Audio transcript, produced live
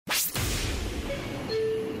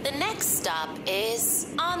The next stop is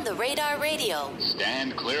On the Radar Radio.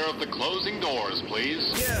 Stand clear of the closing doors,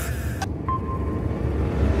 please. Yeah.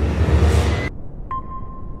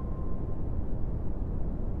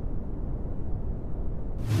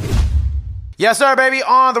 Yes, sir, baby.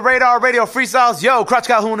 On the Radar Radio Freestyles. Yo, Cruch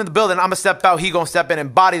Calhoun in the building. I'm going to step out. He going to step in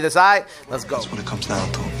and body this, all right? Let's go. That's what it comes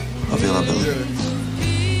down to. Availability.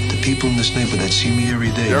 The people in this neighborhood that see me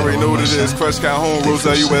every day. You already know what it is. Cruch Calhoun,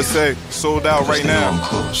 Roselle, USA. Sold out right now.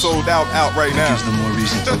 Sold out right now. It gives them more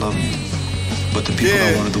reason to love me. But the people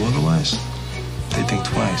that want to do otherwise, they think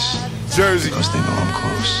twice. Jersey. Because they know I'm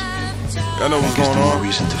close. I know what's going on. That gives them more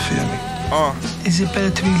reason to fear me. Is it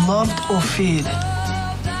better to be loved or feared?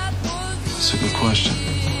 That's a good question.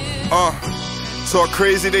 Talk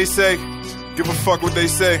crazy, they say. Give a fuck what they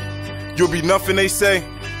say. You'll be nothing, they say.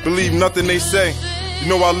 Believe nothing they say. You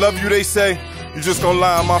know I love you, they say. You just gon'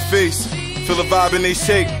 lie on my face. Feel the vibe and they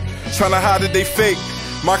shake. Tryna hide it, they fake.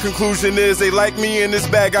 My conclusion is they like me in this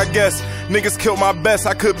bag, I guess. Niggas killed my best,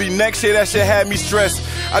 I could be next year, that shit had me stressed.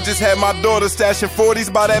 I just had my daughter stashing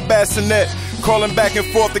 40s by that bassinet. Calling back and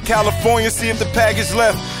forth to California, see if the package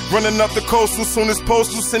left. Running up the coastal, soon as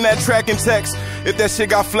postal, send that tracking text. If that shit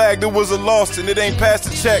got flagged, it was a loss and it ain't past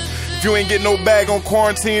the check. If you ain't get no bag on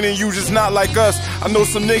quarantine and you just not like us. I know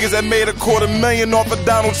some niggas that made $250,000 off of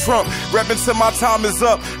Donald Trump. Reppin' till my time is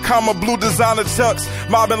up, comma blue designer chucks.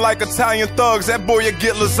 Mobbing like Italian thugs, that boy you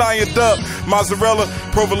get lasagna dub. Mozzarella,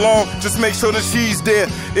 provolone, just make sure the cheese there.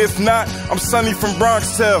 If not, I'm Sonny from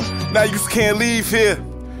Bronx Tell. Now you can't leave here.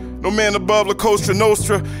 No man above La Costa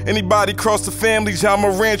Nostra. Anybody cross the family, John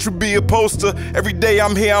Morant, you be a poster. Every day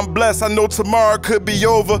I'm here, I'm blessed. I know tomorrow could be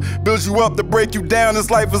over. Build you up to break you down.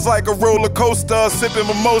 This life is like a roller coaster. Sipping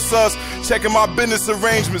mimosas, checking my business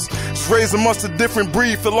arrangements. Just raise amongst a different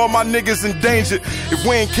breed. Feel all my niggas endangered. If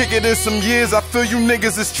we ain't kick it in some years, I feel you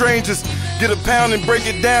niggas as strangers. Get a pound and break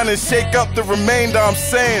it down and shake up the remainder. I'm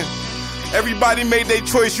saying. Everybody made their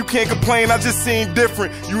choice, you can't complain, I just seem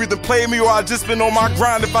different. You either play me or I just been on my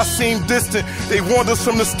grind if I seem distant. They warned us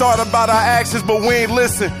from the start about our actions, but we ain't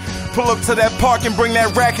listen. Pull up to that park and bring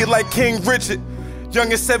that racket like King Richard.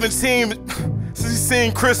 Young as 17, since he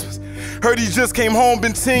seen Christmas. Heard he just came home,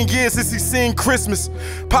 been 10 years since he seen Christmas.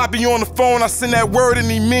 Poppy on the phone, I send that word and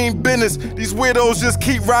he mean business. These weirdos just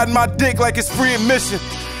keep riding my dick like it's free admission.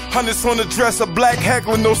 Hundreds on the dress, a black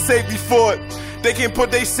heckler, no safety for it. They can't put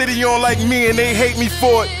their city on like me and they hate me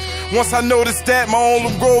for it. Once I noticed that, my own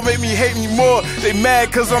little girl made me hate me more. They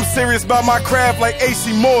mad cause I'm serious about my craft like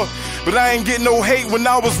AC Moore. But I ain't get no hate when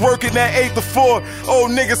I was working at 8 to 4. Old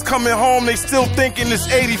niggas coming home, they still thinking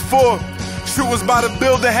it's 84. Shooters by the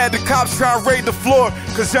building, had the cops try to raid the floor.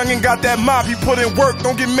 Cause youngin' got that mop, he put in work,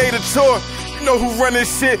 don't get made a chore. You know who run this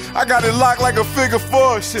shit, I got it locked like a figure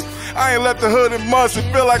 4. Shit, I ain't left the hood in months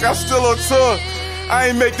and feel like I'm still on tour. I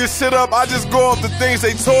ain't make this shit up, I just go off the things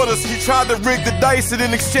they taught us. He tried to rig the dice and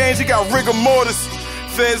in exchange he got rigor mortis.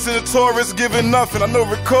 Feds and the tourists giving nothing, I know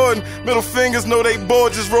recording. Middle fingers know they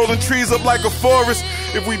bored, just rolling trees up like a forest.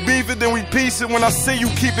 If we beef it, then we piece it. When I see you,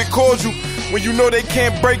 keep it cordial. When you know they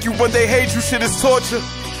can't break you, but they hate you, shit is torture.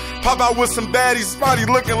 Pop out with some baddies, body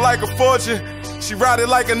looking like a fortune. She ride it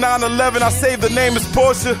like a 911, I saved the name is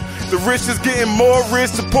Porsche. The rich is getting more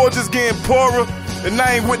rich, the poor just getting poorer. And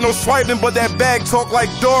I ain't with no swiping, but that bag talk like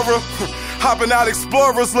Dora. Hopping out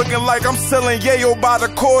Explorers, looking like I'm selling yayo by the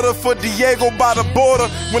quarter for Diego by the border.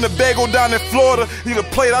 When the bagel down in Florida, need a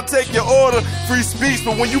plate, I take your order. Free speech,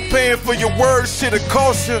 but when you paying for your words, shit'll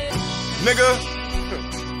cost you. Nigga,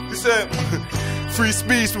 he said, free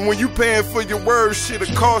speech, but when you paying for your words,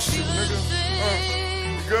 shit'll cost you, nigga.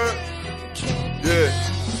 You good? Yeah.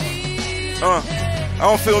 I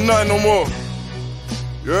don't feel nothing no more.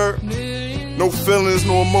 You heard? No feelings,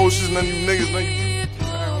 no emotions, none of you niggas,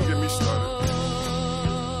 don't get me started.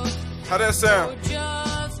 How that sound?